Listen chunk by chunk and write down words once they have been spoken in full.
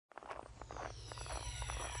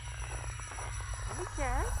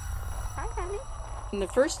On the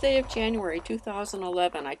first day of January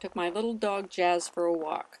 2011, I took my little dog Jazz for a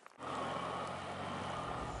walk.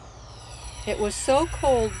 It was so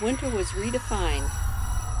cold, winter was redefined.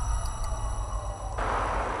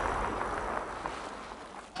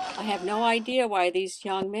 I have no idea why these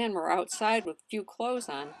young men were outside with few clothes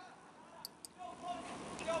on.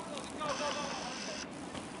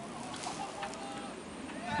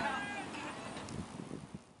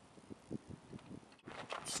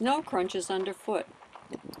 Snow crunches underfoot.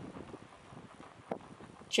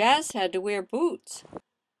 Jazz had to wear boots.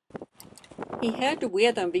 He had to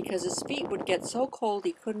wear them because his feet would get so cold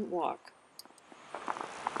he couldn't walk.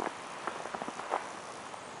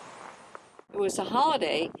 It was a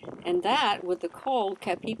holiday, and that, with the cold,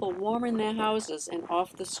 kept people warm in their houses and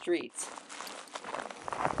off the streets.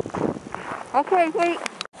 Okay, wait.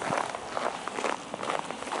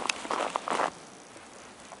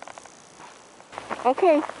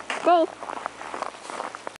 Okay, go.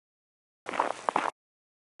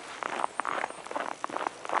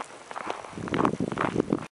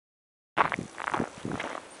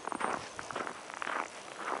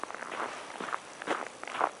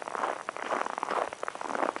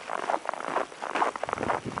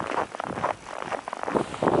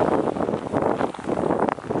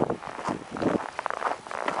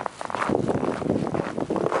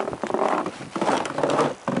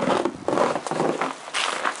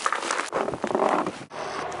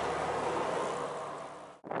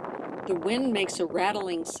 The wind makes a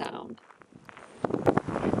rattling sound.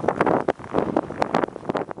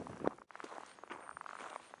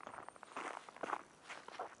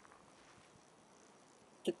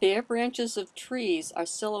 The bare branches of trees are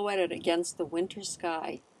silhouetted against the winter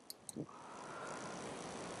sky.